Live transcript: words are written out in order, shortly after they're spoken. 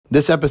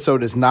This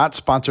episode is not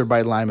sponsored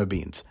by lima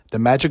beans, the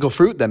magical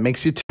fruit that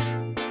makes you...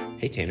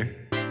 Hey, Tanner.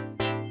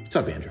 What's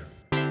up, Andrew?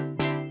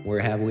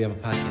 We have a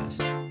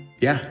podcast.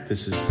 Yeah,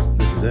 this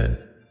is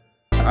it.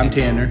 I'm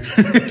Tanner.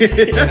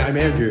 And I'm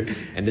Andrew.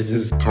 And this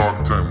is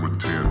Talk Time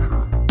with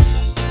Tanner.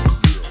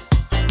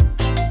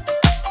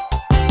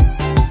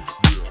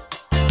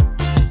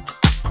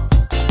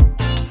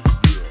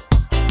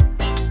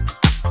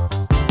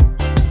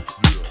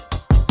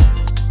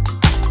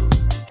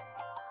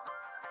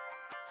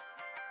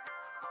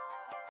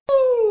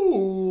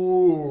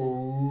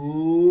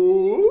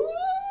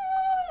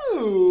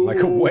 like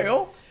a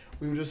whale?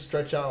 We would just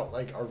stretch out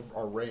like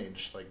our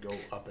range, like go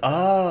up and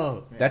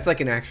Oh, yeah. That's like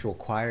an actual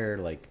choir,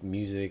 like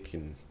music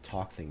and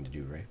talk thing to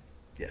do, right?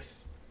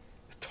 Yes.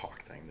 A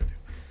talk thing to do.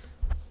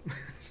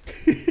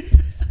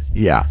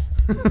 Yeah.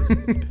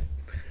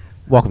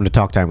 Welcome to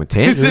Talk Time with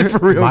Tanner. Is it for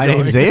real My going?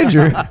 name's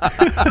Andrew.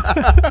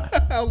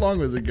 How long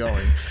was it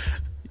going?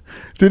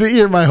 Did it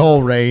hear my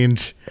whole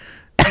range?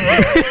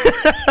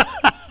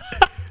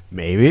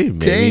 maybe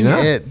Dang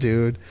not. it,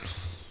 dude.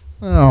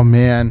 Oh,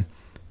 man.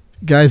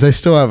 Guys, I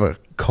still have a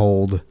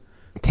cold.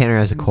 Tanner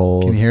has a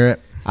cold. Can you hear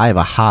it? I have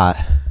a hot,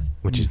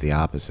 which is the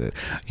opposite.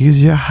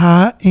 Use your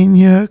hot and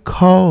your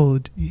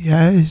cold.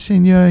 Yes,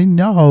 and you're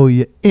no.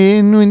 You're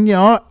in when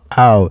you're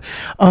out.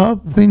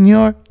 Up when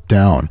you're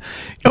down.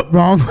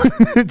 Wrong when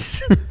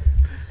it's...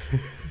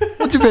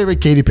 What's your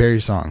favorite Katy Perry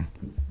song?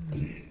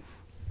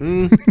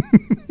 I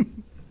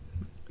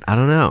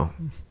don't know.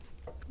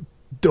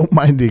 Don't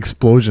mind the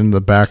explosion in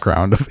the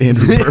background of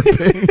Andrew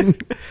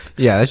burping.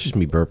 Yeah, that's just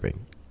me burping.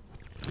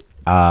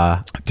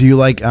 Do you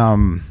like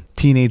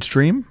Teenage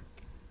Dream?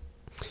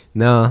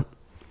 No.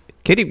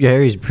 Katy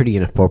Perry is pretty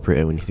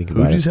inappropriate when you think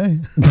about Who'd it. you say?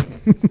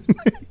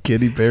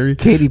 Katy Perry?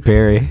 Katy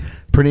Perry.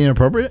 Pretty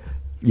inappropriate?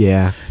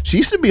 Yeah. She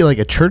used to be like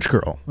a church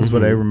girl, is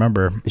what I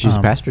remember. She's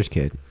a pastor's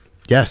kid.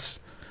 Yes.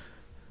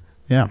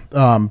 Yeah.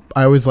 I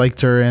always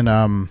liked her in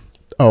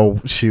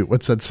oh shoot,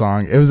 what's that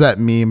song? It was that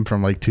meme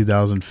from like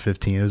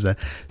 2015. It was that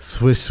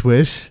swish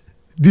swish.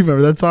 Do you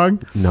remember that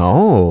song?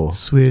 No.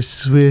 Swish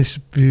swish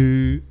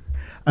boo.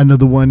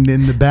 Another one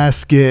in the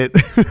basket.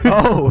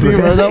 Oh, do you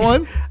remember that really?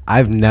 one?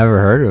 I've never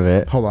heard of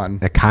it. Hold on.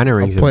 It kind of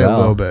rings I'll play a bell. a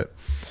little bit.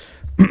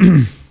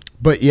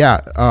 But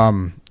yeah,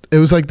 it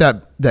was like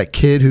that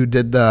kid who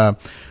did the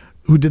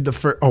was it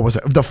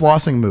the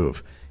flossing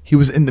move? He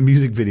was in the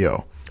music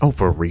video. Oh,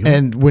 for real?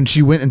 And when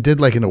she went and did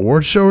like an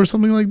award show or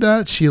something like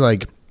that, she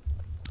like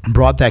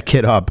brought that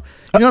kid up.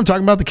 You know what I'm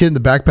talking about? The kid in the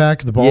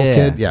backpack, the bald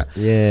kid? Yeah.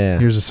 Yeah.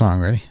 Here's a song.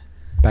 Ready?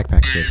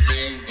 Backpack kid.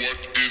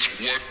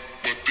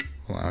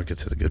 Well, I'll get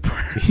to the good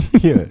part.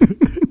 Yeah.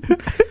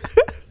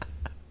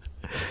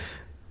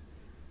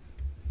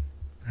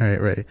 All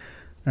right, ready?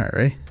 All right,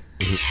 ready?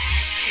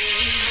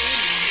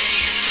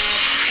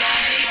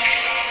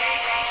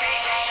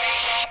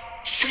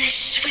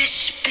 Swish,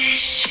 swish,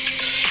 bish.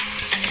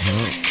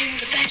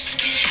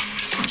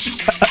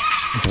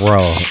 Bro,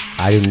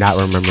 I do not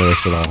remember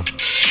this at all.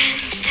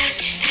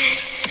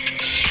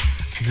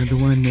 Another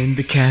one in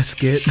the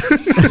casket.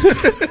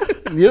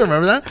 You don't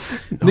remember that?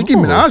 No. Nicki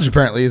Minaj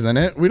apparently is in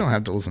it. We don't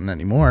have to listen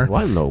anymore.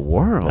 What in the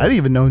world? I didn't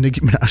even know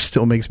Nicki Minaj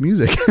still makes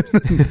music.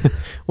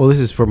 Well, this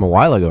is from a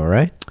while ago,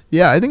 right?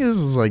 Yeah, I think this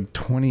was like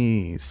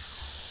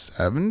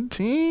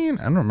 2017.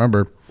 I don't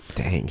remember.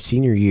 Dang,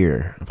 senior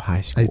year of high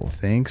I school.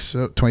 think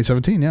so.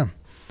 2017, yeah.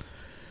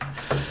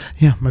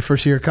 Yeah, my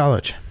first year of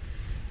college.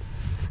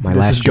 My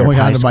This last is year of going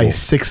high on to my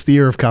school. 6th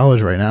year of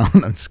college right now.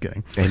 I'm just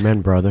kidding.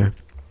 Amen, brother.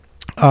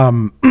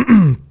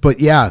 But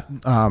yeah,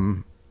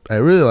 I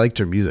really liked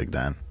her music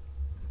then.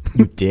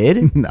 You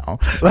did? No.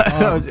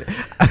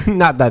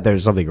 Not that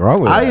there's something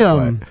wrong with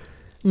that.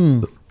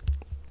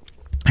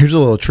 Here's a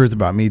little truth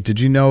about me. Did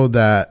you know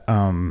that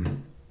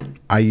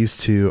I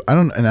used to I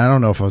don't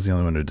know if I was the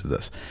only one who did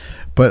this,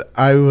 but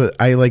I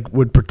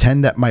would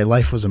pretend that my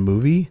life was a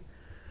movie,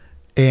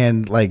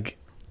 and like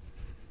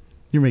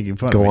you're making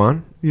fun of me. Go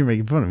on. You're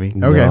making fun of me.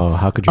 No, Okay.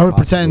 how could you I would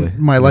pretend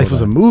possibly my know life was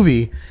that? a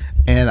movie,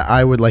 and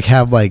I would like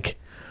have like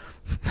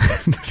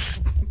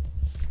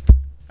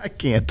I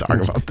can't talk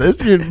about this.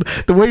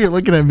 The way you're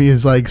looking at me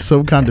is like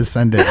so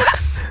condescending.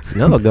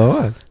 No, go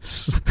on.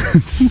 So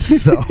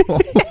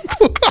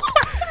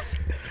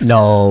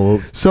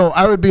No. So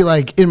I would be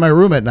like in my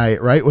room at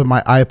night, right, with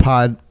my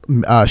iPod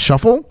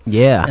shuffle.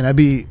 Yeah. And I'd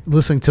be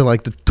listening to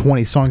like the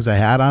 20 songs I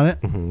had on it.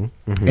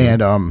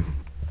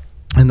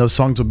 And those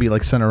songs would be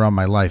like centered around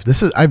my life.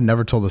 I've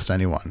never told this to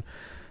anyone.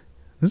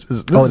 This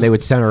is They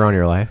would center around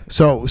your life.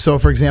 So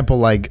for example,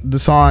 like the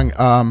song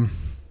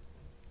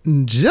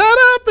shut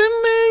up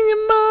and make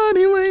your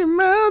money where your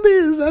mouth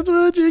is. That's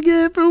what you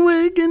get for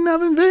waking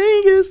up in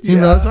Vegas. Do you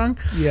know that song?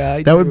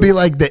 Yeah, That would be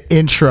like the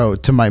intro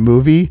to my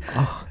movie.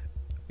 Oh.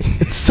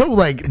 It's so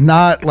like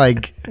not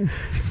like,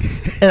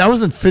 and I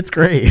was in 5th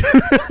grade.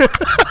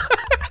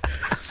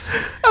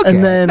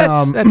 And then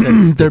That's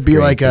a there'd be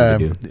fifth like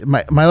grade a thing to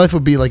my life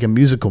would be like a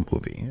musical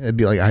movie. It'd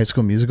be like a high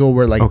school musical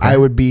where like Okay. I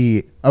would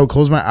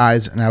close my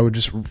eyes and I would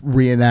just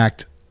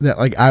reenact that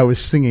like I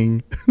was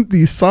singing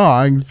these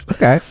songs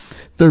Okay.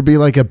 there'd be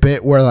like a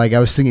bit where like I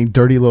was singing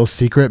 "Dirty Little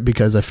Secret"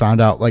 because I found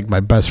out like my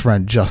best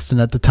friend Justin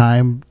at the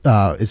time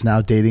is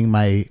now dating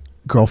my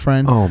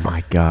girlfriend. Oh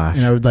my gosh.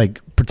 And I would like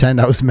pretend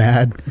I was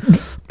mad.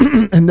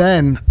 And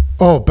then,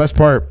 best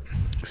part,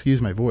 excuse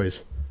my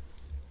voice.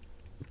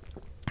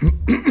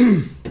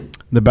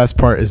 The best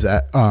part is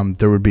that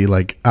there would be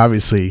like,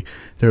 obviously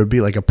there would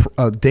be like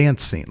a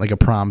dance scene, like a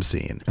prom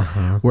scene,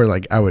 where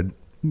like I would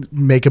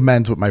make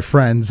amends with my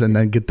friends and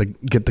then get the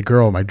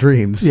girl of my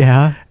dreams.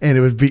 Yeah. And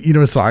it would be, you know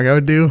what song I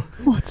would do?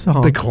 What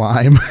song? The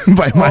Climb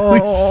by Miley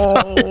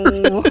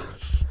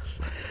Cyrus.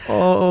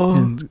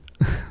 And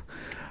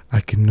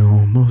I can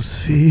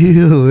almost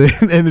feel it.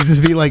 And it'd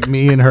just be like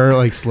me and her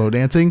like slow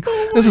dancing.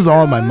 This is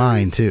all in my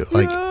mind too.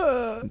 Like,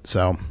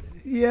 so.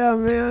 Yeah,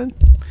 man.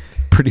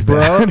 Pretty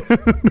bad.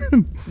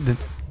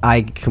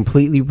 I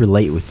completely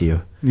relate with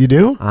you. You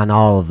do? On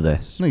all of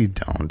this. No, you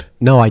don't.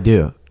 No, I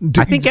do.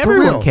 I think for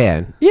everyone real?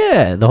 can.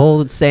 Yeah, the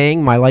whole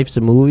saying "My life's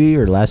a movie"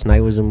 or "Last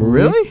night was a movie."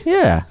 Really?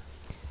 Yeah.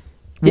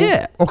 Well,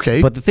 Yeah.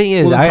 okay. But the thing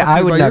is, Well, then talk to I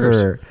me would about never.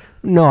 yours.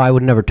 No, I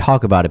would never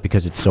talk about it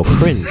because it's so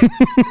cringe.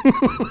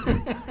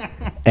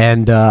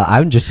 And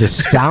I'm just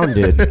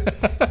astounded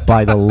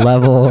by the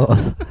level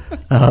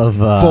of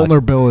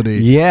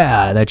Vulnerability.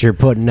 Yeah, that you're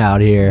putting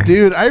out here.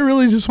 Dude, I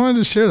really just wanted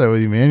to share that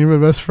with you, man. You're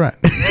my best friend.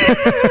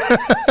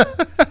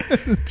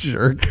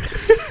 Jerk.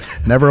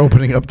 Never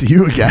opening up to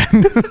you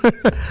again.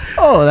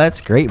 Oh, that's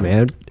great,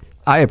 man.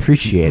 I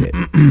appreciate it.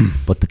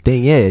 But the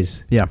thing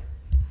is, Yeah.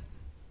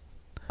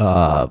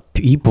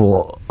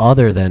 people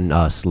other than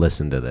us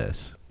listen to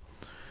this.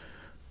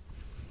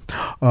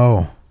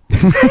 Oh.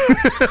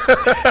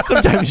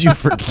 Sometimes you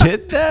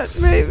forget that,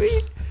 maybe.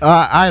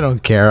 I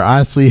don't care.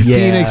 Honestly, if Yeah.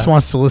 Phoenix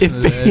wants to listen to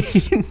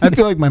this, I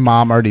feel like my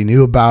mom already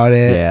knew about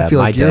it. Yeah, I feel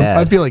my like dad.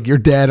 I feel like your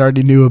dad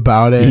already knew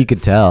about it. He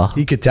could tell.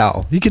 He could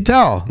tell. He could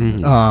tell.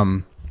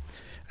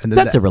 And then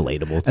That's a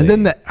relatable thing. And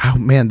then that. Oh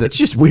man, It's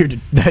just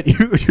weird that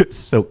you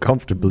just so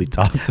comfortably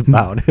talked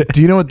about it.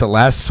 Do you know what the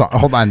last song?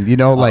 Hold on. You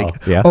know,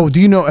 like, yeah. do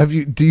you know?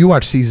 Do you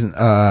watch season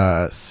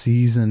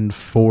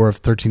 4 of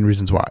 13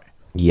 Reasons Why?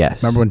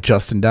 Yes. Remember when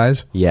Justin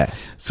dies?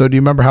 Yes. So do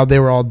you remember how they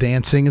were all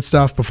dancing and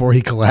stuff before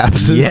he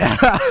collapses? Yeah.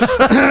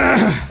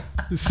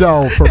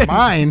 So for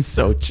mine,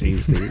 So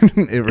cheesy.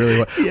 it really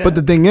was. Yeah. But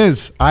the thing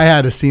is, I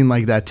had a scene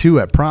like that too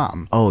at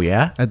prom. Oh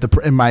yeah. At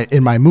in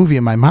my movie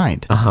in my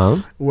mind,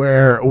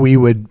 where we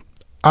would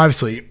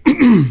obviously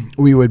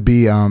we would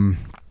be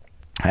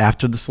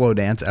after the slow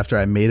dance, after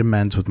I made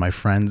amends with my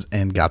friends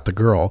and got the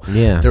girl.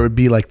 Yeah. There would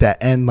be like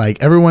that end, like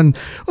everyone,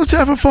 let's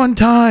have a fun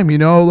time, you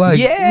know, like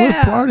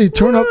let's party,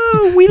 turn up.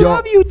 We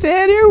love you,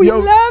 Tanner. We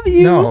love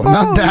you. No,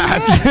 not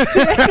that.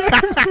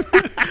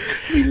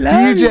 We love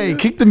DJ, you.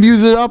 kick the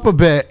music up a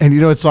bit, and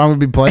you know what song would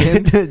be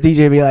playing?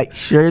 DJ be like,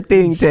 sure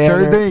thing,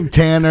 Tanner. Sure thing,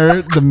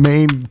 Tanner, the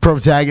main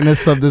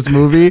protagonist of this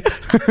movie.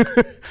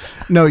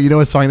 No, you know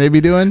what song they'd be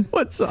doing?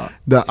 What song?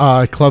 The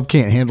Club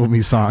Can't Handle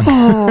Me song.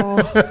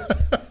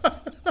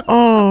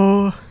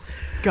 Oh,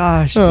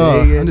 gosh,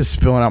 dang it. I'm just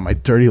spilling out my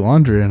dirty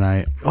laundry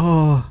tonight.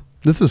 Oh,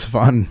 This is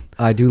fun.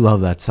 I do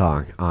love that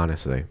song,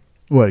 honestly.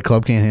 What,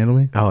 Club Can't Handle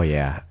Me? Oh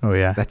yeah. Oh,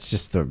 yeah. That's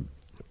just the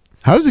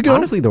How does it go?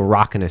 honestly the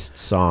rockinest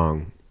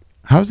song.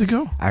 How does it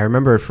go? I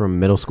remember it from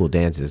middle school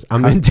dances.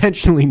 I'm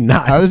intentionally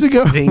not How does it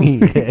go?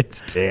 singing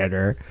it,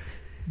 Tanner.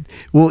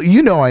 Well,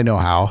 you know I know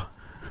how.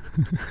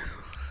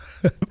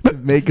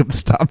 Make him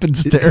stop and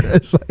stare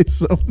as I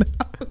zone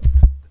out.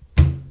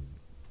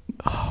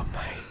 Oh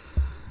my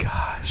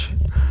gosh.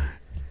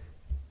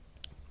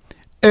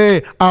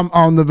 Hey, I'm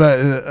on the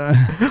bed.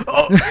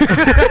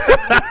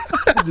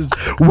 Just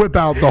whip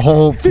out the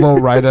whole Flo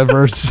Rida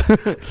verse.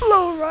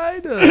 Flow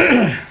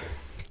Rider.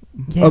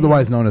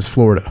 Otherwise known as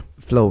Florida.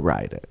 Flow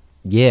Rider.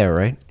 Yeah,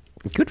 right.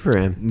 Good for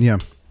him. Yeah.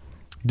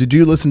 Did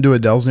you listen to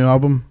Adele's new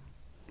album?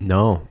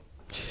 No.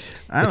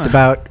 I don't It's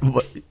know.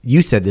 about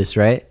you said this,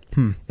 right?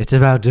 It's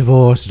about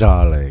divorce,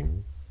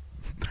 darling.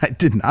 I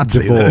did not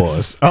say Divorce.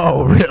 this.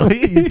 Oh, What are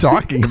really? you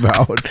talking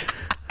about?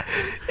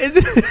 Is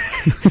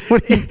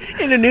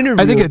it in an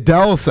interview? I think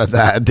Adele said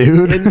that,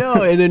 dude. in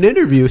an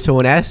interview,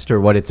 someone asked her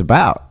what it's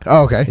about.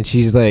 Oh, okay. And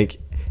she's like,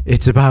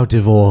 "It's about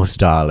divorce,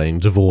 darling,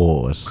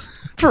 divorce."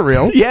 For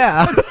real?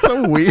 Yeah. That's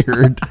so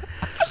weird.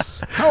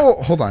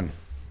 Hold on.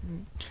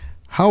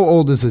 How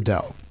old is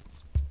Adele?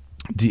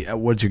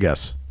 What's your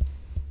guess?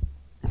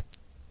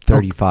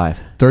 35.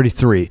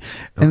 33.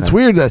 And it's Okay.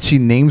 weird that she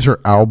names her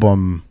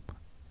album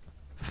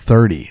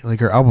 30. Like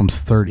her album's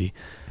 30.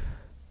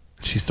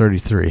 She's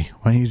 33.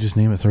 Why don't you just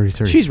name it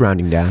 33? She's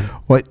rounding down.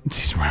 What?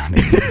 She's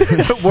rounding.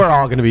 We're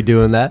all going to be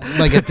doing that.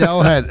 Like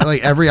Adele had,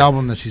 like every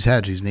album that she's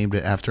had, she's named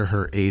it after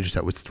her age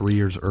that was 3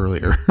 years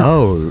earlier.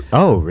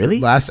 Oh, really?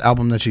 Last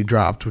album that she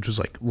dropped, which was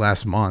like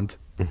last month,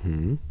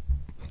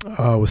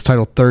 was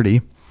titled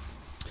 30.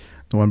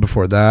 The one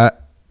before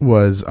that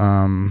was,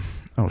 oh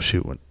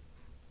shoot,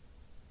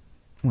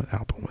 what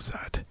album was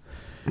that?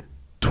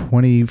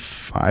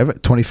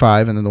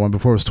 25, and then the one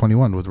before was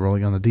 21 with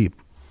Rolling on the Deep.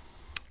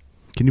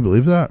 Can you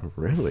believe that?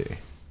 Really?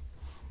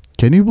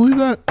 Can you believe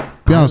that?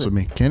 Be honest with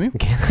me, can you?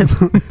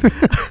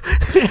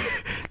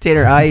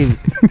 Tanner,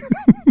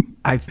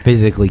 I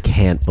physically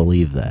can't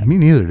believe that. Me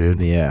neither, dude.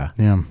 Yeah.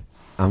 Yeah.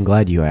 I'm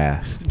glad you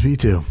asked. Me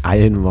too. I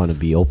didn't want to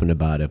be open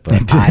about it,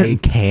 but I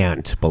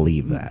can't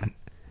believe that.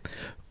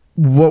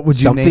 What would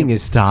you Something name?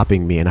 is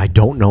stopping me, and I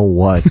don't know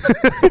what.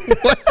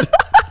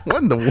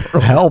 What in the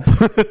world? Help.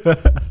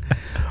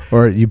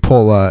 Or you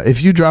pull,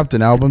 if you dropped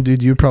an album,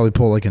 dude, you'd probably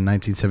pull like a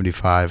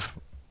 1975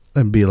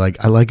 and be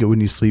like, I like it when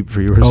you sleep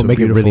for you were so make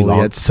it beautiful, really long.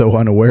 yet so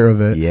unaware of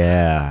it.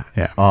 Yeah.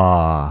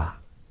 Yeah.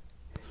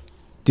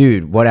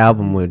 Dude, what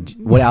album name?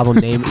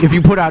 If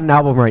you put out an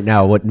album right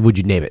now, what would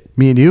you name it?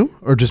 Me and you,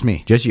 or just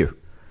me? Just you.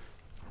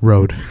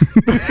 Road.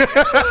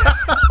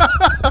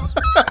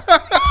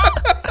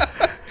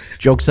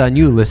 Joke's on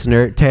you,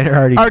 listener. Tanner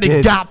already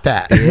did. got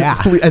that. Yeah.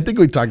 I think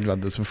we talked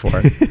about this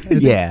before.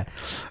 Yeah.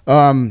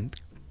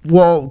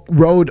 Well,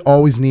 Road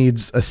always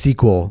needs a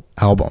sequel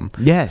album.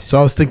 Yes. So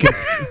I was thinking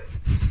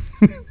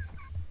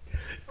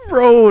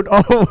Road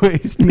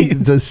always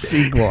needs a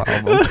sequel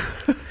album.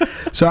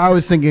 So I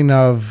was thinking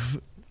of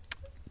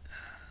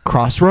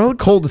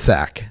Crossroads?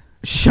 Cul-de-sac.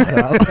 Shut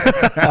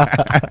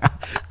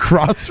up.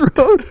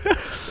 Crossroad?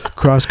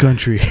 Cross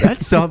country.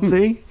 That's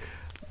something.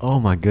 Oh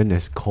my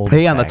goodness. Cold.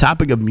 Hey, on the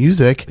topic of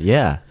music,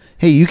 Yeah.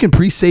 hey, you can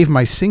pre-save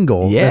my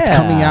single that's Yeah.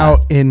 coming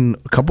out in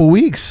a couple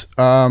weeks.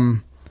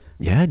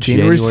 Yeah.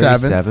 January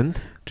 7th. 7th.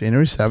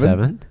 January 7th,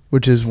 7th.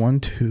 which is 1,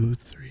 2,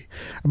 3,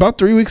 about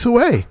 3 weeks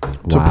away.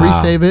 So Wow.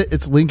 pre-save it.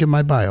 It's link in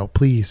my bio,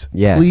 please.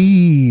 Yes.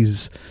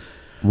 Please.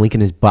 Link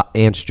in his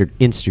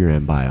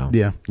Instagram bio.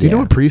 Yeah. Do you know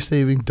what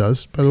pre-saving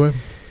does, by the way?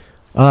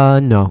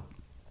 No.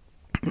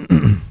 Do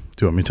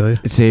you want me to tell you?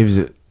 It saves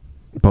it,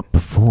 but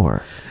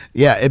before.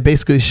 Yeah, it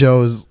basically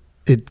shows,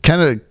 it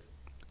kind of,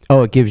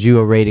 Oh, it gives you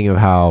a rating of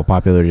how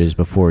popular it is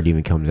before it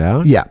even comes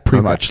out? yeah, pretty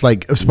Okay. much.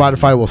 Like, if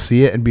Spotify will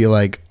see it and be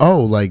like, oh,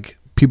 like,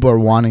 people are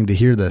wanting to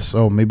hear this.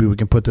 Oh, maybe we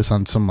can put this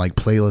on some, like,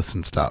 playlists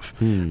and stuff.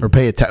 Or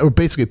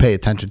basically pay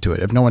attention to it.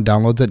 If no one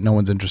downloads it, no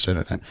one's interested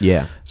in it.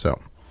 Yeah. So,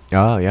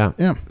 Oh, yeah.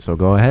 yeah. So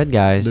go ahead,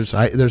 guys.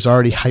 There's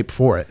already hype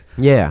for it.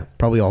 Yeah.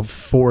 Probably all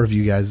 4 of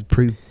you guys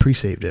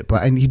pre-saved it,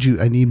 but I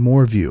need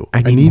more of you.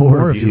 I need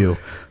more of you.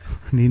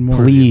 I need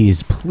more of you.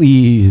 Please,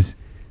 please.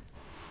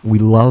 We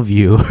love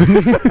you.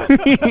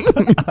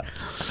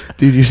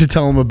 Dude, you should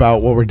tell them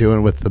about what we're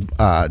doing with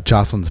the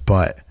Jocelyn's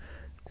butt.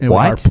 And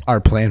What? Our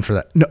plan for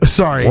that. No,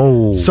 sorry.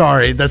 Whoa.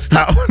 Sorry, that's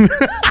not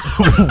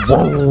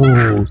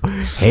Whoa.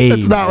 Hey.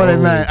 that's not what I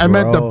meant. I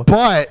meant the bro.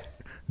 butt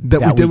that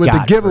we That did we with the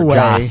got for giveaway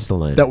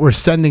Jocelyn. that we're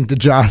sending to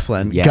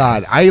Jocelyn. Yes.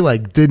 God, I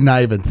did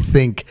not even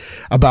think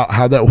about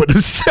how that would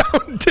have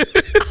sounded.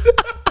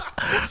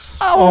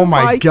 Oh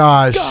my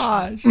gosh.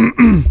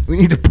 We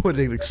need to put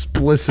an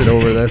explicit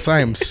over this. I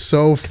am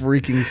so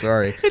freaking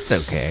sorry. It's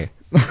okay.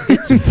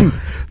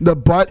 The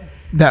butt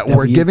that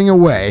we're giving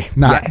away,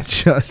 not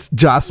Yes. just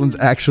Jocelyn's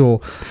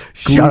actual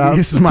Shut up,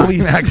 gluteus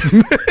please.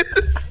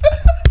 maximus.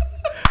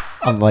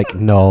 I'm like,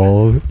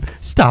 no.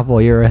 Stop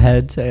while you're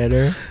ahead,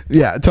 Tanner.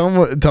 Yeah, tell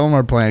them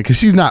our plan, because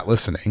she's not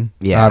listening.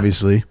 Yeah.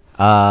 Obviously.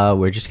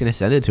 We're just gonna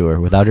send it to her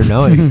without her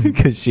knowing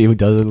because she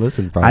doesn't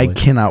listen. Probably. I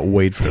cannot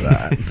wait for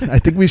that. I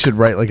think we should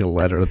write like a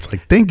letter. It's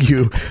like, thank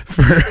you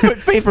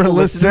for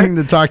listening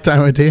to Talk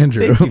Time with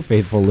Andrew. Thank you,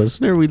 faithful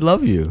listener. We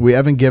love you. We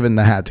haven't given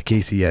the hat to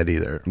Casey yet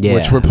either. Yeah.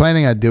 Which we're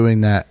planning on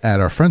doing that at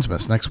our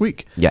Friendsmas next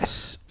week.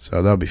 Yes.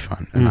 So that'll be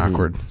fun and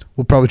awkward.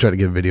 We'll probably try to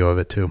get a video of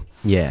it too.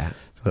 Yeah.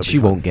 that'll She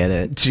be fun. won't get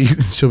it.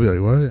 She'll be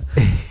like, what?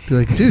 Be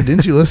like, dude,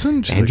 didn't you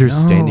listen? She's Andrew's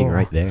like, standing "No."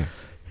 right there.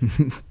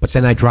 But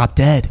then I drop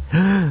dead.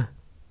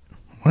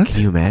 What?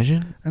 Can you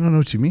imagine? I don't know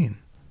what you mean.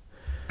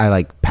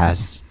 I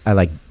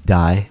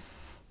die.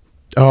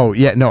 Oh,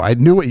 yeah. No, I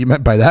knew what you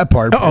meant by that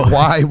part. But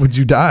why would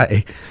you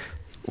die?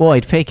 Well,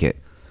 I'd fake it.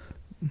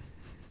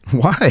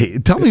 Why?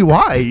 Tell me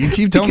why. You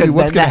keep telling me Because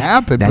what's then going to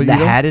happen. Then but the you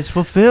don't- hat is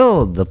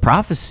fulfilled. The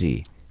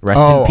prophecy. Rest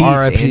Oh, in peace,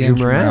 R.I.P.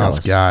 Andrew Morales.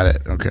 Got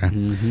it. Okay.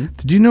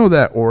 Did you know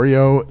that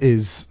Oreo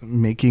is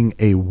making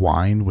a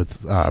wine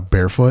with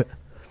barefoot?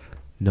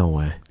 No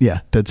way. Yeah,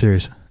 dead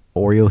serious.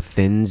 Oreo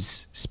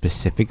thins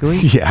specifically?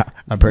 Yeah,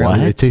 apparently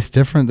they What? taste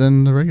different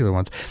than the regular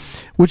ones,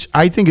 which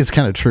I think is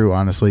kind of true.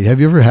 Honestly,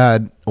 have you ever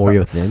had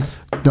Oreo thins?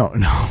 No.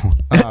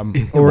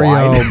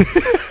 Oreo.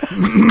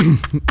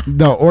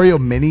 No, Oreo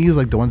minis,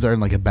 like the ones that are in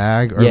like a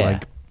bag, or Yeah.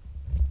 like.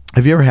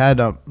 Have you ever had?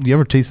 You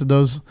ever tasted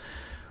those?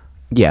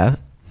 Yeah.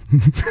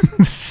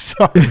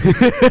 Sorry,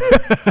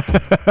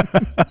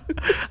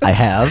 I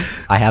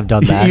have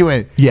done that. you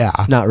went. Yeah,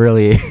 It's not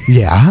really.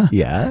 yeah,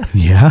 Yeah.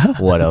 yeah.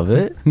 What of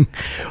it?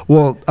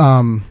 Well,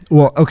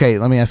 okay.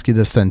 Let me ask you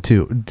this then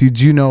too. Did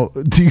you know?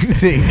 Do you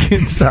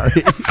think?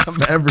 Sorry,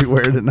 I'm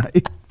everywhere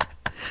tonight.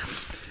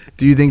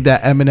 Do you think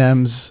that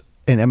M&Ms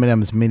and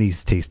M&Ms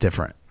minis taste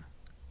different?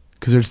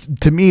 Because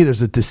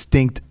there's a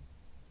distinct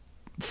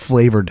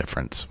flavor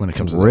difference when it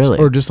comes to this. Really?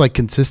 Or just like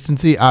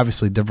consistency,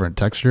 obviously different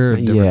texture,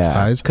 different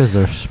size. because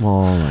they're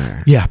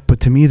smaller. Yeah, but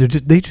to me,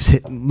 they just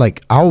hit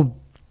like I'll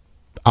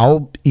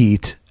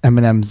eat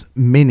M&Ms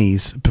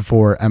minis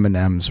before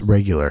M&Ms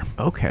regular.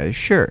 Okay,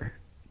 sure.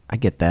 I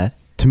get that.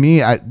 to me,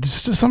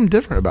 there's just something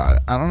different about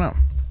it. I don't know.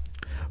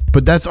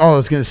 But that's all I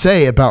was gonna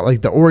say about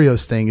like the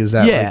Oreos thing is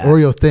that like,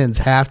 Oreo thins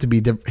have to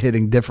be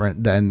hitting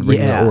different than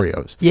regular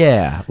Oreos.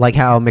 Yeah, like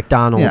how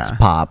McDonald's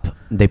pop,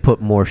 they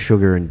put more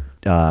sugar and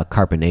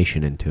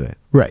carbonation into it.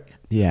 Right.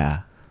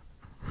 Yeah,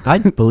 I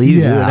believe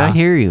you and I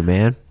hear you,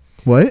 man.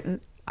 What?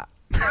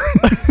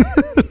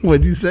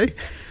 What'd you say?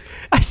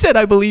 I said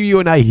I believe you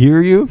and I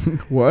hear you.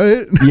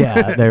 What?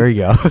 Yeah, there we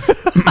go.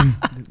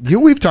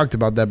 We've talked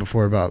about that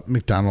before about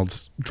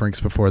McDonald's drinks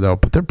before though,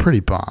 but they're pretty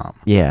bomb.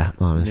 Yeah,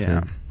 honestly.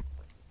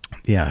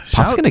 Yeah.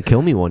 Pop's gonna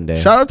kill me one day.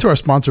 Shout out to our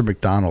sponsor,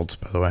 McDonald's,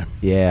 by the way.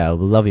 Yeah,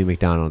 we love you,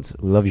 McDonald's.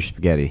 We love your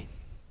spaghetti.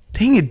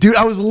 Dang it, dude!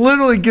 I was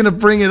literally gonna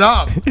bring it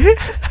up.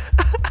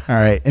 All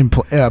right, and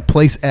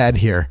place ad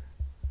here.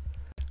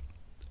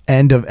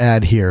 End of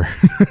ad here.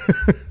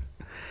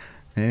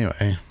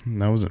 Anyway,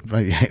 that wasn't.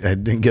 I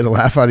didn't get a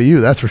laugh out of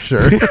you. That's for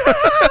sure.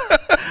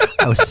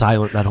 I was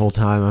silent that whole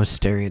time. I was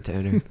staring at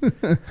Tanner.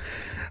 Did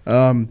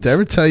I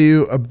ever tell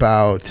you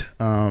about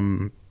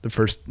the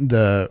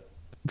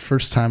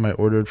first time I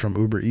ordered from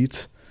Uber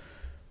Eats?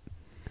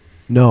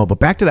 No, but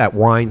back to that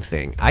wine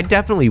thing. I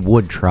definitely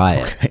would try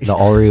it. Okay. The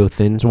Oreo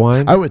Thins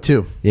wine. I would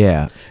too.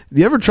 Yeah.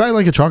 You ever tried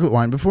like a chocolate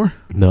wine before?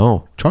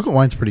 No. Chocolate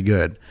wine's pretty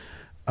good.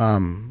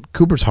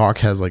 Cooper's Hawk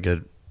has like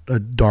a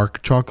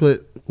dark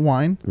chocolate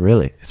wine.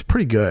 Really? It's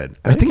pretty good.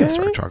 I think it's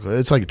dark chocolate.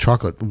 It's like a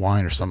chocolate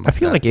wine or something. I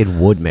feel like it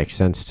would make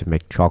sense to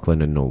make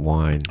chocolate into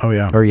wine. Oh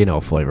yeah.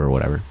 Or flavor or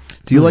whatever.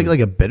 Do you like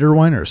a bitter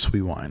wine or a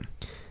sweet wine?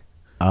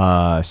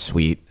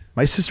 Sweet.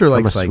 My sister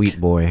likes I'm a sweet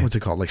boy. What's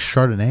it called? Like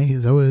Chardonnay?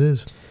 Is that what it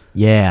is?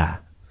 Yeah.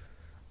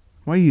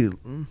 Why you?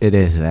 It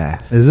is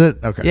that. Is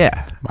it? Okay.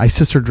 Yeah. My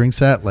sister drinks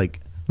that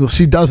like. Well,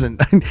 she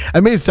doesn't. I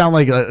made it sound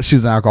like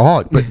she's an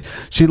alcoholic, but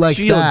she likes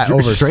that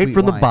over straight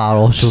from wine. the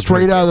bottle.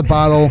 Straight out of the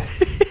bottle.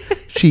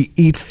 She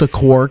eats the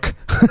cork.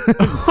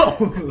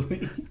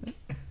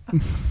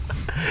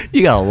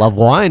 You gotta love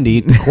wine to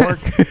eat the cork.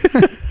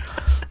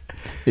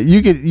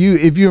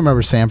 If you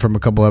remember Sam from a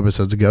couple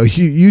episodes ago,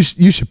 you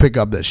should pick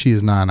up that she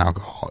is not an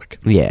alcoholic.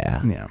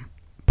 Yeah. Yeah.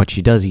 But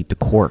she does eat the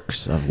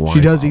corks of wine. She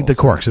does eat the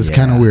corks. It's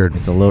kind of weird.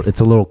 It's a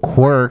little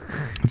quirk.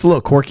 It's a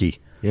little quirky.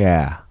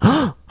 Yeah.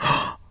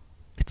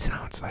 It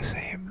sounds the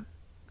same.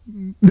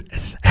 It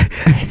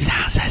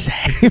sounds the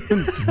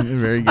same.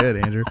 Very good,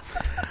 Andrew.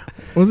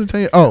 What was it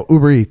telling you? Oh,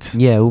 Uber Eats.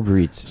 Yeah, Uber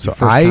Eats. So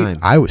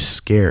I was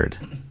scared.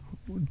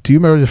 Do you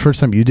remember the first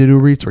time you did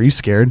Uber Eats? Were you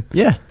scared?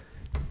 Yeah.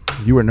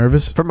 You were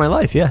nervous? For my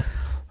life, yeah.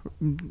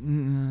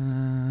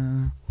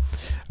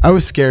 I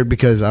was scared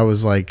because I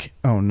was like,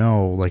 oh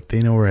no, like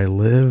they know where I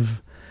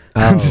live.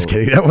 Oh. I'm just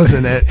kidding. That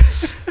wasn't it.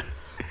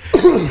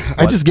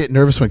 I just get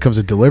nervous when it comes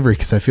to delivery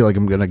because I feel like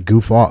I'm going to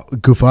goof up.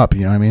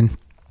 You know what I mean?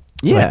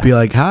 Yeah. Like, be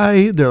like,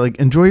 hi. They're like,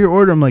 enjoy your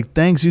order. I'm like,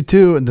 thanks, you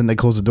too. And then they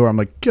close the door. I'm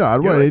like,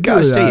 God, why did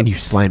I do that? And you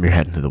slam your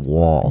head into the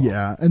wall.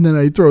 Yeah. And then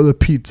I throw the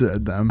pizza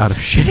at them. Out of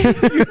shit.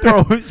 You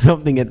throw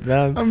something at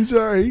them. I'm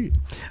sorry.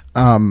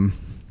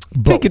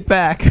 Take it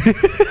back.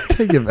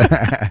 Take it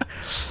back.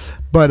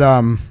 But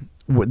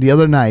the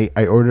other night,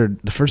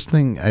 the first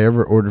thing I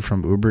ever ordered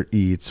from Uber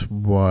Eats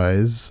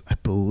was, I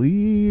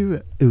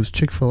believe it was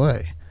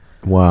Chick-fil-A.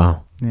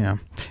 Wow. Yeah.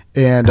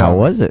 And how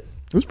was it?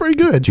 It was pretty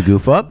good. Did you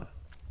goof up?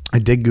 I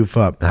did goof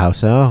up. How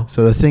so?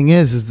 So the thing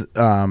is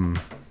my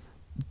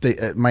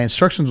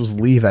instructions was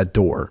leave at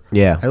door.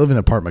 Yeah. I live in an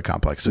apartment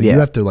complex, so you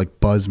have to like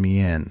buzz me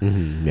in.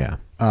 Mm-hmm, yeah.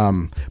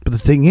 But the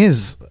thing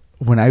is,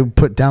 when I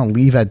put down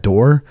leave at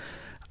door,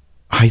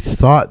 I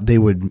thought they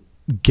would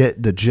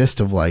get the gist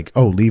of like,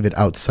 oh, leave it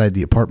outside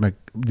the apartment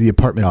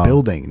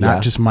building,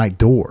 not just my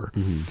door.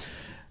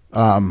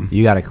 Mm-hmm.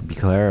 You got to be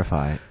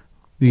clarified.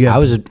 You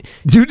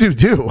do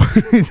too.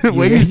 The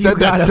way you said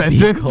that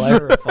sentence.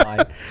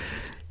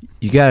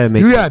 You gotta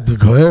make. You got to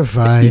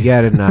clarify. You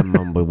gotta not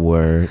mumble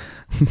word.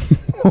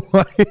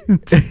 What?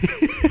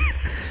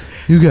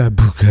 You got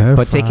to clarify.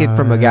 But take it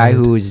from a guy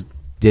who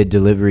did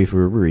delivery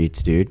for Uber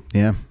Eats, dude.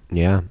 Yeah.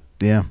 Yeah.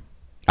 Yeah.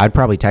 I'd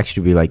probably text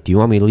you, be like, "Do you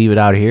want me to leave it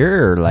out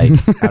here or like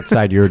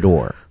outside your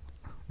door?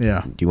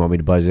 Yeah. Do you want me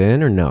to buzz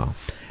in or no?"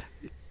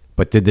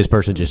 But did this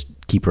person just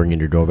keep ringing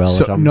your doorbell or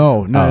something?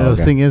 No. Okay.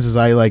 The thing is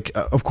I like,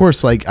 of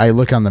course, like I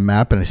look on the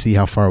map and I see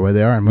how far away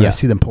they are. And when I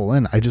see them pull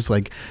in, I just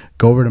like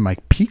go over to my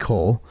peek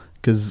hole.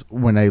 Because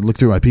when I look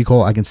through my peek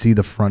hole, I can see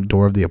the front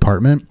door of the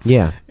apartment.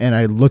 Yeah. And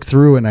I look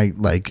through and I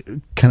like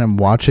kind of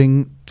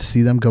watching to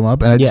see them come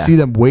up. And I just see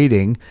them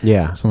waiting.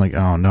 Yeah. So I'm like,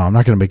 oh no, I'm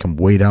not going to make them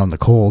wait out in the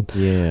cold.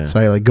 Yeah. So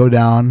I like go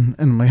down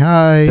and I'm like,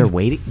 hi. They're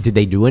waiting? Did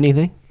they do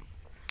anything?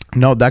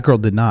 No, that girl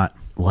did not.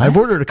 What? I've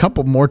ordered a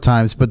couple more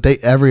times, but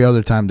every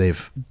other time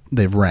they've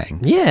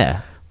rang.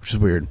 Yeah. Which is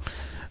weird.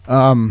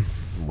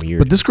 Weird.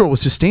 But this girl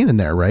was just standing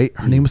there, right?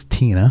 Her name was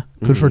Tina.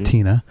 Good for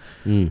Tina.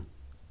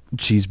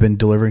 She's been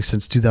delivering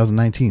since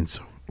 2019.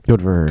 So good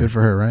for her. Good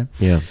for her, right?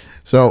 Yeah.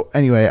 So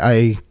anyway,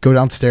 I go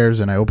downstairs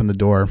and I open the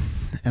door,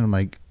 and I'm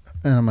like,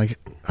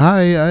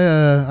 hi,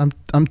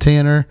 I'm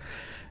Tanner.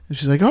 And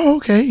she's like, oh,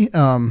 okay.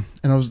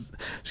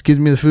 She gives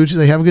me the food. She's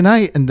like, have a good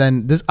night. And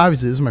then this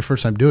is my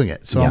first time doing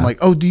it. So I'm like,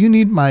 oh, do you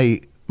need my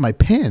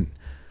PIN?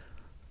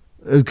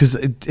 Because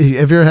have you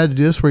ever had to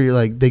do this where you're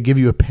like, they give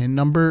you a PIN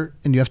number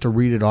and you have to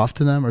read it off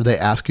to them, or they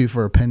ask you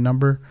for a PIN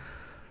number?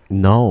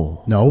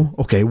 No. No?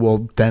 Okay,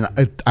 well, then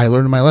I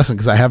learned my lesson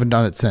because I haven't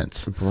done it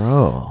since.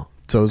 Bro.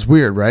 So it's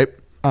weird, right?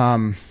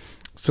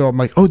 So I'm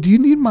like, oh, do you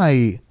need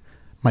my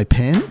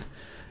PIN?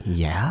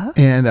 Yeah.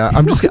 And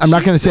I'm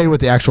not going to say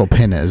what the actual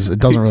PIN is. It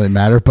doesn't really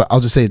matter, but I'll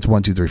just say it's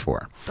 1, 2, 3,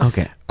 4.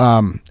 Okay.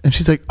 And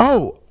she's like,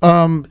 oh,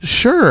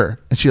 sure.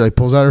 And she like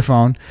pulls out her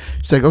phone.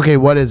 She's like, okay,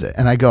 what is it?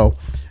 And I go,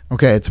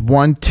 okay, it's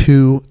 1,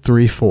 2,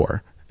 3,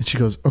 4. And she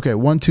goes, okay,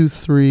 1, 2,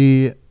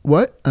 3,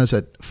 what? And I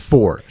said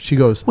 4. She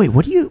goes, wait,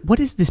 what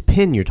is this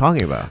pin you're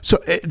talking about?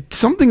 so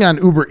something on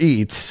Uber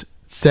Eats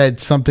said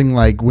something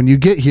like, when you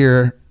get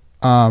here,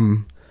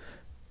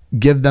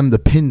 give them the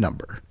PIN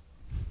number.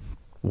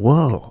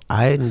 Whoa,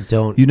 I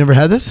don't. You never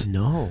had this?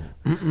 No.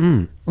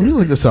 Mm-mm. Let me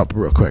look this up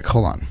real quick.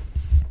 Hold on.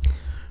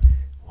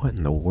 What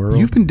in the world?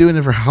 You've been doing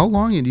it for how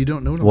long, and you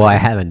don't know? Well, I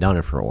haven't done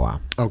it for a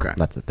while. Okay.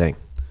 That's the thing.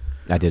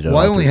 I did it. Well,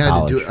 I all only through had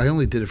college. to do it. I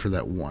only did it for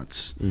that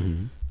once.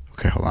 Mm-hmm.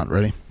 Okay, hold on.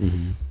 Ready?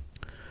 Mm-hmm.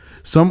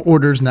 Some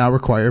orders now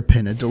require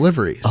PIN at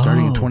delivery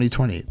starting in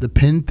 2020. The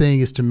PIN thing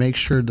is to make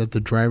sure that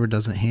the driver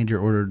doesn't hand your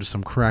order to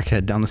some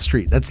crackhead down the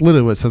street. That's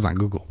literally what it says on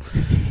Google.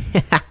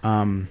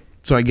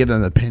 So I get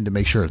on the PIN to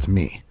make sure it's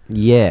me.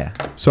 Yeah.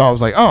 So I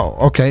was like, oh,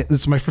 okay. This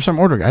is my first time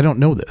ordering. I don't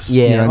know this.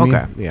 Yeah, You know what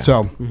I okay, mean? yeah.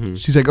 So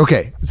she's like,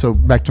 okay. So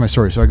back to my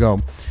story. So I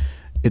go,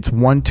 it's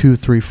 1, 2,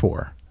 3,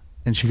 4.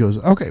 And she goes,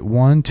 okay,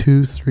 1,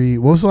 2, 3.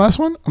 What was the last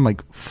one? I'm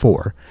like,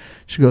 4.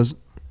 She goes,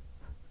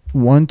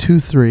 1, 2,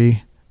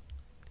 3.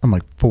 I'm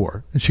like,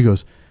 4. And she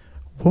goes,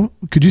 well,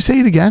 could you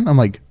say it again? I'm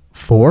like,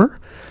 4.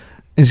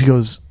 And she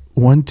goes,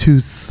 1, 2,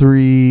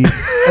 3.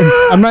 And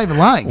I'm not even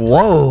lying.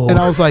 Whoa. And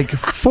I was like,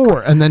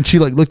 4. And then she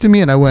like looked at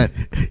me and I went,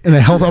 and I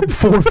held up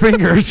 4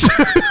 fingers.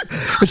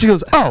 And she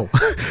goes, oh.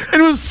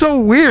 And it was so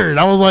weird.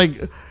 I was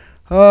like,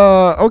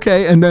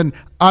 okay. And then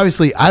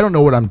obviously I don't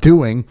know what I'm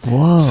doing.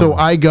 Whoa. So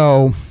I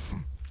go,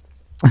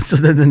 so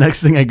then the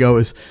next thing I go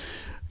is,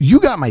 you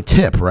got my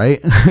tip,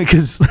 right?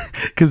 Because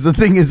the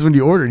thing is, when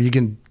you order, you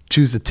can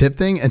choose a tip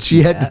thing, and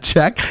she had to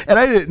check, and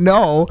I didn't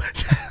know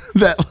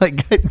that.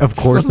 Like, of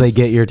course, they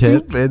get your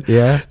tip.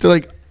 Yeah,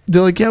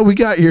 they're like, yeah, we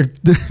got your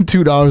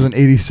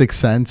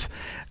 $2.86.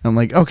 I'm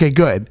like, okay,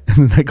 good.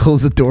 And then I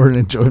closed the door and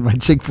enjoyed my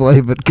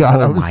Chick-fil-A. But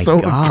God, I was so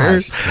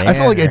embarrassed. I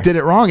felt like I did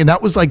it wrong, and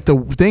that was like the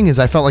thing is,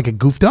 I felt like I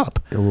goofed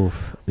up.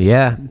 Oof.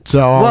 Yeah. So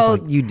well,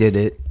 like, you did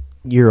it.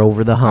 You're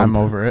over the hump. I'm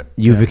over it.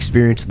 You've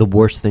experienced the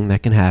worst thing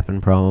that can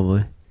happen,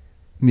 probably.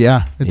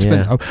 Yeah, it's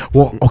been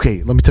well.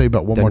 Okay, let me tell you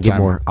about one Doesn't more get time.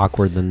 more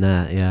awkward than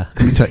that. Yeah.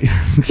 Let me tell you.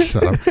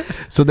 Shut up.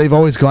 So they've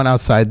always gone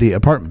outside the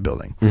apartment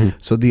building. Mm-hmm.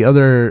 So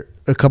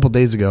a couple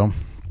days ago,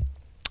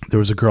 there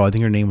was a girl. I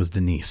think her name was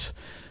Denise.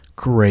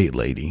 Great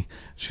lady.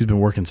 She's been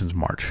working since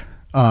March.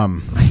 I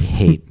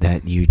hate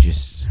that you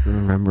just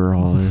remember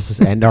all this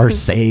and are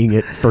saying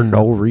it for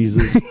no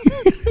reason.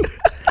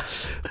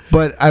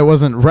 But I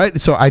wasn't right.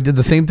 So I did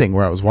the same thing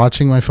where I was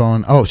watching my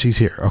phone. Oh, she's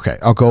here. Okay,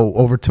 I'll go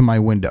over to my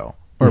window.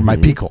 Or my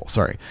peek hole,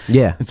 sorry.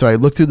 Yeah. And so I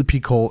looked through the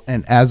peek hole,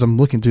 and as I'm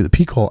looking through the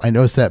peek hole, I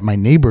noticed that my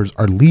neighbors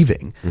are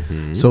leaving.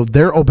 So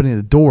they're opening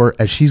the door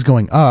as she's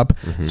going up.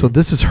 So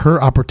this is her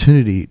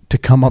opportunity to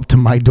come up to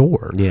my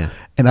door. Yeah.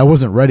 And I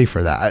wasn't ready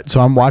for that. So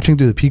I'm watching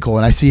through the peek hole,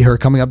 and I see her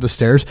coming up the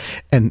stairs.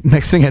 And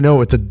next thing I know,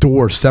 it's a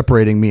door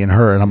separating me and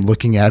her. And I'm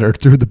looking at her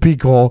through the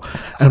peek hole,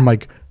 and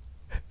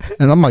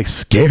I'm like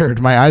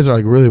scared. My eyes are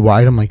like really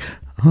wide. I'm like,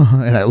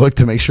 and I looked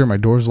to make sure my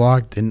door's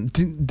locked. And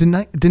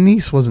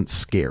Denise wasn't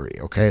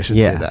scary. Okay, I should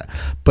say that.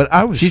 But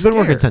I was. She's been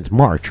working since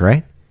March,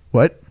 right?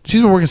 What?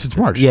 She's been working since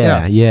March.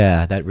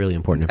 Yeah. That really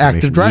important information.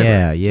 Active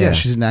driver. Yeah.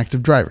 She's an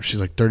active driver.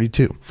 She's like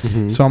 32.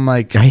 So I'm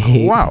like,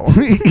 wow.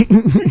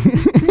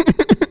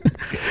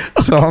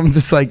 So I'm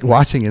just like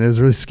watching, and it was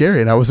really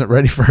scary. And I wasn't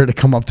ready for her to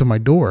come up to my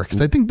door, because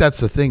I think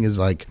that's the thing is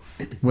like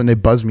when they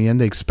buzz me in,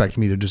 they expect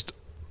me to just,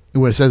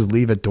 when it says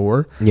leave at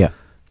door. Yeah.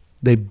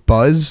 They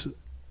buzz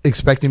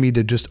expecting me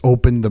to just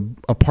open the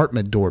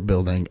apartment door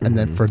building and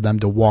then for them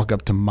to walk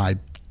up to my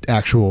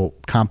actual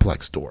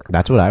complex door.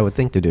 That's what I would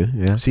think to do.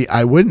 Yeah. See,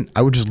 I wouldn't.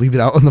 I would just leave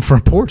it out on the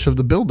front porch of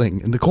the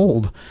building in the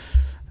cold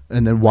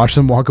and then watch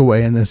them walk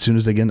away. And then as soon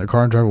as they get in their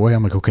car and drive away,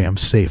 I'm like, okay, I'm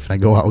safe. And I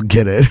go out and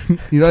get it.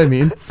 You know what I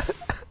mean?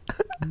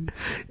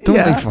 Don't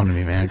make fun of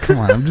me, man. Come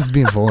on. I'm just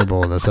being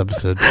vulnerable in this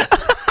episode.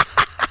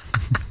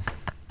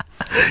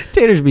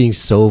 Tanner's being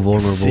so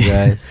vulnerable,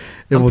 guys.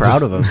 I'm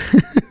proud of him.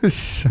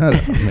 Shut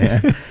up,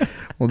 man.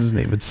 We'll just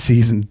name it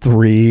season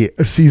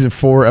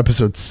 4,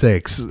 episode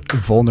 6,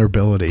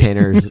 vulnerability.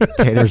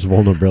 Tanner's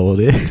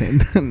vulnerability.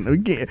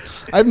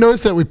 I've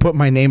noticed that we put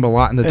my name a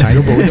lot in the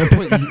title,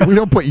 but we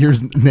don't put your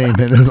name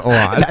in a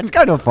lot. That's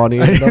kind of funny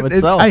in and of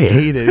itself. I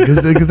hate it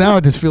because now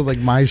it just feels like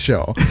my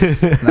show,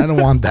 and I don't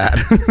want that.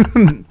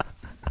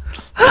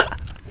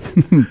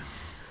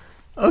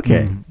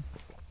 Okay,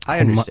 I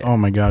understand. Oh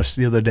my gosh!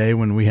 The other day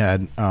when we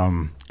had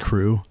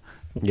crew.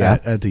 Yeah.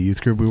 At the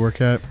youth group we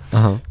work at.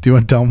 Do you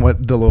want to tell them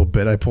what the little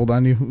bit I pulled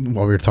on you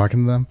while we were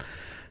talking to them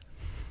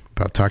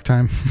about talk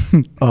time?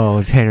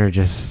 Oh, Tanner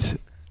just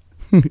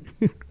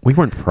We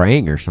weren't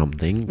praying or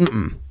something.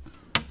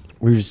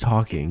 We were just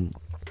talking.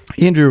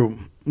 Andrew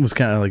was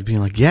kind of like being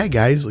like, yeah,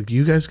 guys, like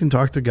you guys can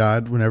talk to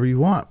God whenever you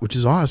want, which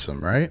is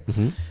awesome, right?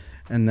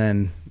 And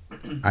then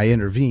I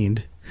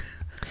intervened.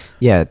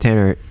 Yeah,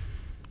 Tanner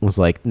was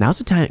like, now's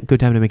a good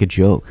time to make a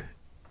joke.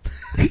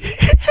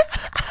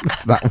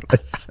 That's not what I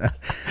said.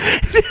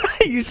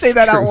 You say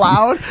that out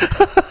loud?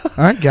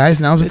 All right,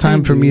 guys, now's the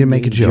time for me to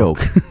make a joke.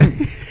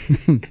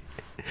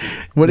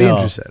 What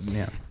Andrew said,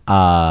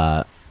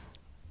 yeah.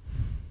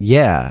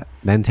 Yeah.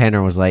 Then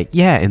Tanner was like,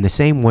 yeah, in the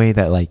same way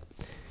that, like,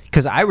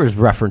 because I was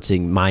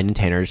referencing mine and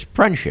Tanner's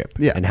friendship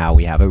and how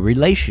we have a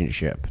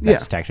relationship.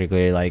 That's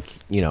technically like,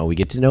 we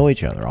get to know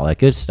each other, all that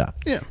good stuff.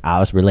 Yeah. I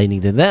was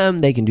relating to them.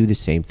 They can do the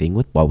same thing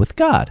with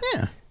God.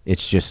 Yeah.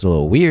 It's just a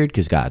little weird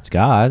because God's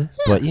God,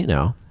 but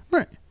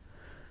Right.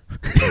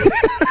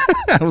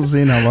 I was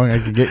seeing how long I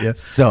could get you.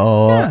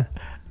 So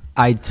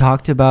I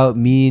talked about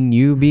me and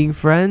you being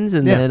friends,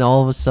 and then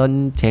all of a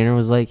sudden Tanner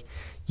was like,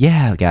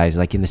 yeah, guys,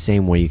 like in the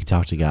same way you could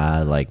talk to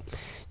God, like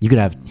you could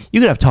have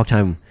talk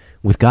time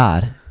with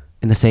God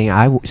in the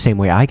same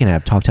way I can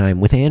have talk time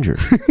with Andrew.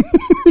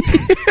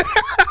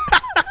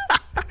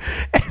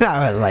 And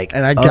I was like,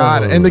 and I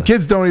got it. And the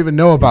kids don't even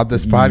know about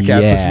this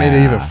podcast, which made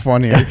it even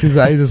funnier because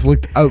I just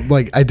looked out,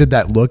 like I did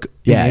that look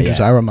in Andrew's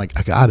eye. I'm like,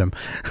 I got him.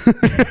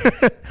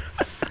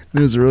 It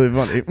was really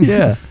funny.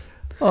 Yeah.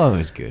 Oh, it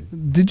was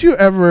good. Did you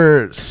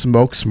ever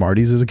smoke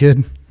Smarties as a kid?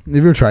 Have you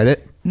ever tried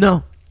it?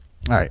 No.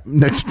 All right.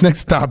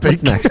 Next topic.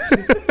 What's next?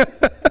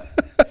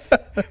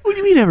 What do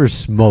you mean ever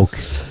smoke?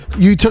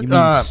 You took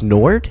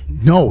snort?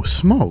 No,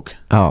 smoke.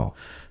 Oh.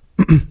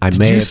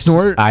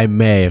 Snort? I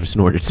may have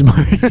snorted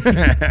Smarties.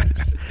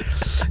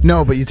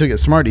 No, but you took it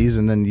Smarties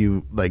and then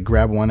you like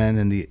grab one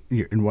end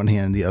in one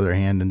hand, the other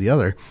hand in the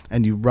other,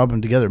 and you rub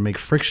them together, make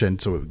friction,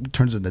 so it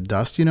turns into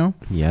dust.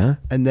 Yeah.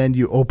 And then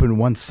you open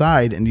one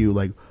side and you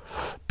like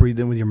breathe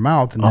in with your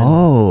mouth. And then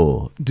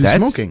do that's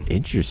smoking.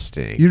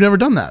 Interesting. You've never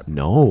done that?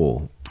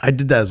 No. I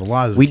did that as a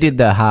lot. We did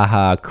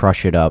the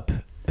crush it up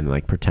and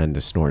like pretend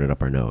to snort it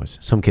up our nose.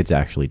 Some kids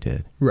actually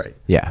did. Right.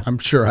 Yeah. I'm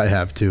sure I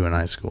have too in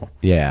high school.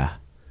 Yeah.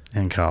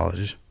 And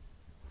college.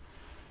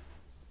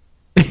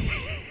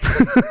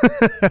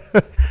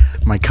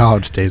 My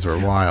college days were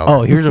wild.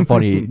 Oh, here's a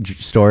funny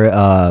story.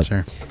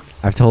 Sure.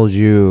 I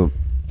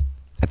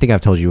think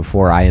I've told you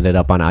before, I ended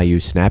up on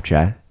IU's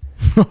Snapchat.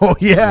 Oh,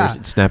 yeah.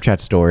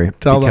 Snapchat story.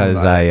 Tell them because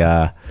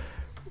about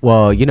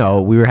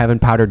it. We were having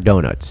powdered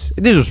donuts.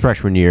 This was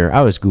freshman year.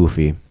 I was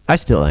goofy. I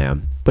still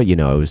am. But, it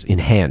was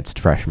enhanced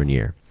freshman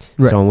year.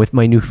 Right. So I'm with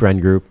my new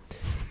friend group,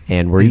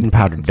 and we're eating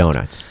powdered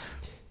donuts.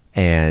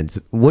 And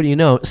what do you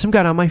know? Some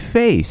got on my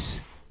face.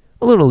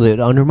 A little bit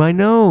under my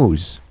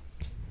nose.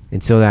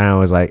 And so then I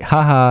was like,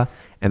 haha.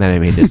 And then I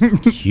made this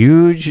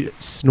huge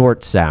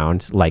snort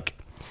sound, like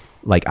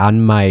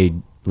on my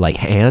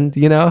hand,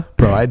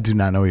 Bro, I do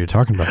not know what you're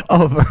talking about.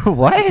 Oh,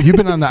 what? You've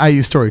been on the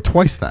IU story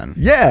twice then.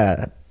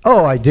 Yeah.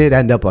 Oh, I did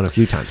end up on a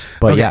few times.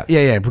 But okay.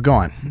 Yeah, but go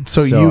on.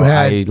 So you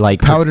had I,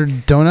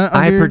 powdered donut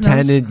under your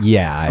pretended,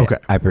 nose? Okay.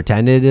 I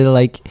pretended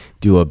to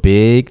do a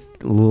big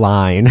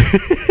line.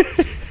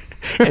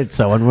 And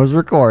someone was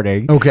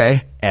recording.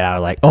 Okay. And I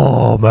was like,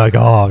 oh my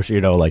gosh, I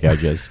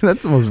just.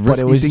 That's the most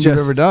risky thing you've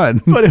ever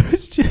done. But it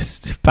was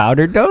just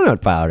powdered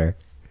donut powder.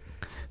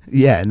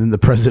 Yeah, and then the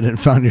president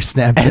found your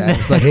Snapchat.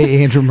 It's like,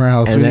 hey, Andrew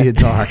Morales, we need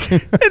to talk.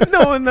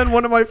 And then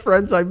one of my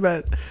friends I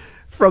met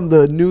from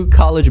the new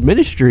college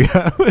ministry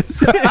I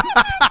was in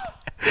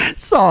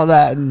saw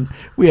that, and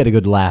we had a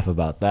good laugh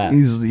about that.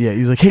 He's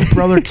like, hey,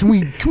 brother, can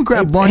we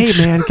grab lunch?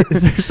 Hey, man,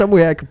 is there some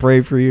way I could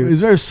pray for you? Is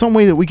there some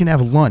way that we can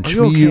have lunch?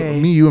 Are you okay?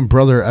 Me, you, and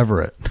Brother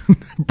Everett.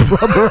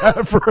 Brother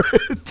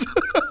Everett.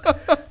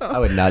 I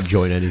would not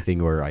join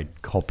anything where I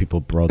call people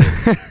brother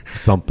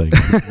something,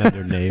 not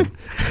their name.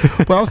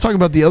 Well, I was talking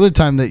about the other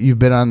time that you've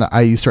been on the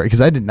IU story, because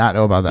I did not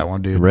know about that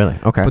one, dude. Really?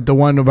 Okay. But the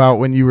one about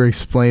when you were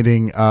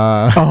explaining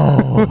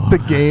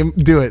the game,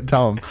 do it.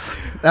 Tell them.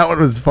 That one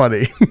was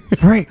funny.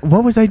 Right.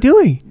 What was I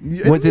doing?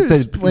 Was it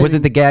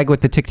the gag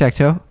with the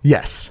tic-tac-toe?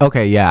 Yes.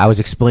 Okay, yeah. I was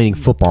explaining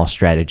football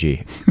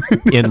strategy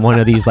in one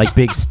of these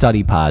big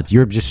study pods.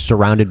 You're just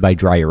surrounded by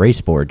dry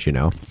erase boards,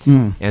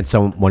 And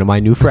so one of my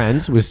new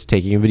friends was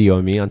taking a video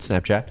of me on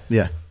Snapchat.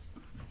 Yeah.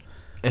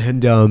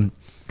 And got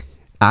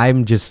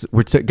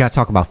to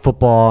talk about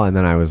football, and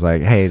then I was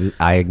like, hey,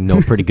 I know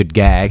a pretty good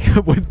gag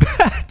with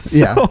that. So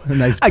yeah, a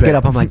nice I bit. get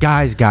up, I'm like,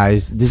 guys,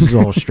 this is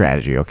a whole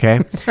strategy, okay?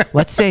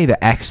 Let's say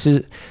this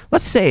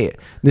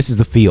is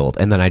the field,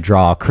 and then I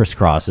draw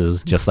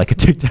crisscrosses just like a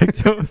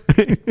tic-tac-toe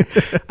thing.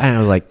 And I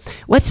was like,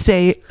 let's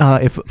say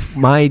if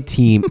my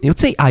team,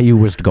 let's say IU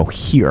was to go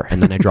here,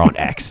 and then I draw an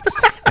X.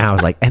 And I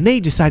was like, and they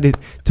decided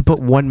to put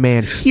one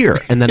man here,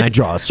 and then I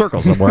draw a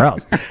circle somewhere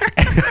else.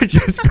 And I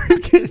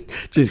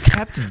just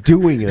kept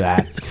doing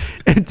that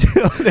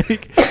until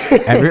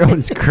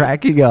everyone's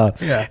cracking up.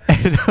 Yeah.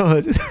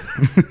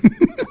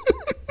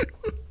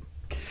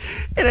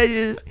 And I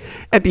just,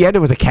 at the end, it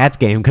was a Cats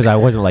game because I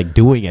wasn't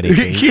doing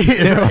anything.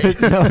 There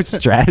was no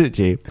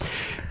strategy.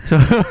 So,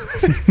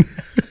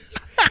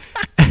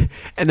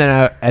 and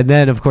And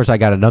then of course I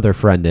got another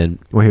friend in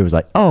where he was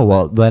like, oh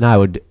well, then I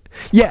would.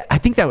 Yeah, I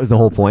think that was the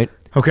whole point.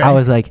 Okay. I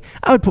was like,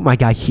 I would put my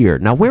guy here.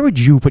 Now, where would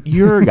you put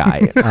your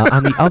guy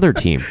on the other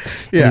team?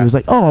 And Yeah. he was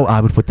like, oh,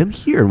 I would put them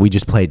here. And we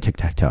just played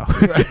tic-tac-toe.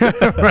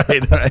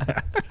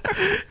 right.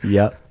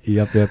 Yep.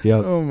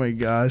 Oh my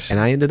gosh. And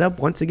I ended up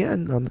once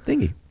again on the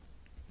thingy.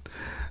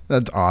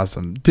 That's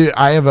awesome. Dude,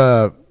 I have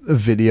a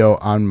video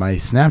on my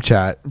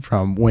Snapchat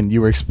from when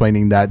you were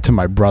explaining that to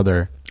my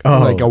brother.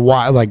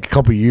 Oh. Like a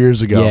couple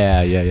years ago.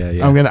 Yeah.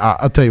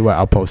 I'll tell you what,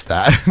 I'll post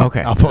that.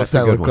 Okay. I'll post That's a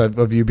that good little clip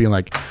of you being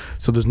like,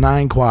 so there's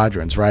 9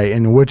 quadrants, right?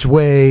 And which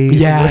way?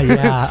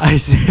 Yeah. I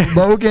see.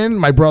 Logan,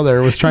 my brother,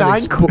 was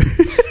trying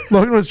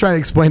Logan was trying to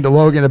explain to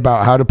Logan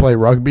about how to play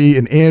rugby,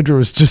 and Andrew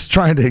was just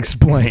trying to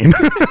explain.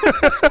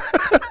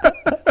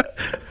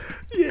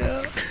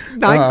 Yeah.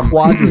 9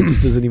 quadrants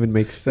doesn't even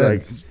make Like,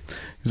 sense.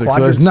 he's like,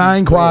 so there's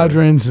 9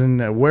 quadrants,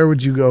 and where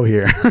would you go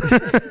here?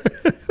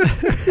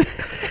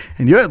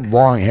 And you had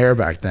long hair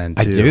back then,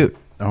 too. I do.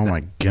 Oh,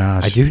 my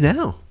gosh. I do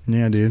now.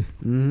 Yeah, dude.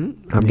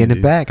 I'm getting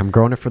it back. I'm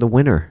growing it for the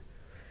winter.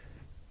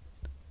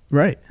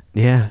 Right.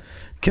 Yeah.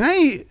 Can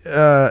I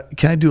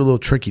do a little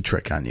tricky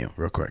trick on you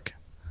real quick?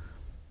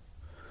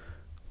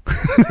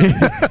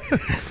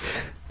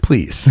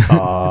 Please. It's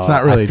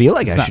not really. I feel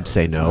like I should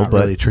say no,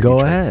 but really tricky go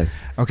trick. ahead.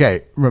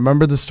 Okay.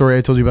 Remember the story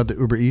I told you about the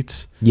Uber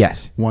Eats?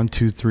 Yes. 1,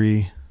 2,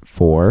 3,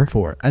 4.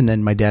 4. And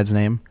then my dad's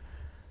name?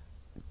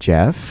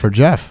 Jeff. For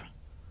Jeff.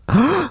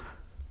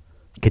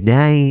 Good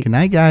night. Good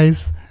night,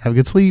 guys. Have a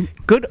good sleep.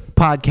 Good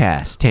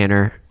podcast,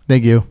 Tanner.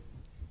 Thank you.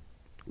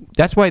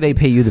 That's why they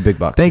pay you the big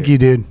bucks. Thank you,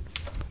 dude.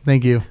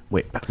 Thank you.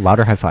 Wait,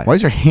 louder high five. Why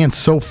is your hand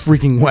so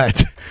freaking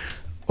wet?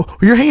 Oh,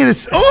 your hand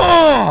is.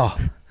 Oh!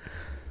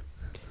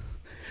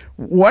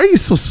 Why are you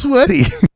so sweaty?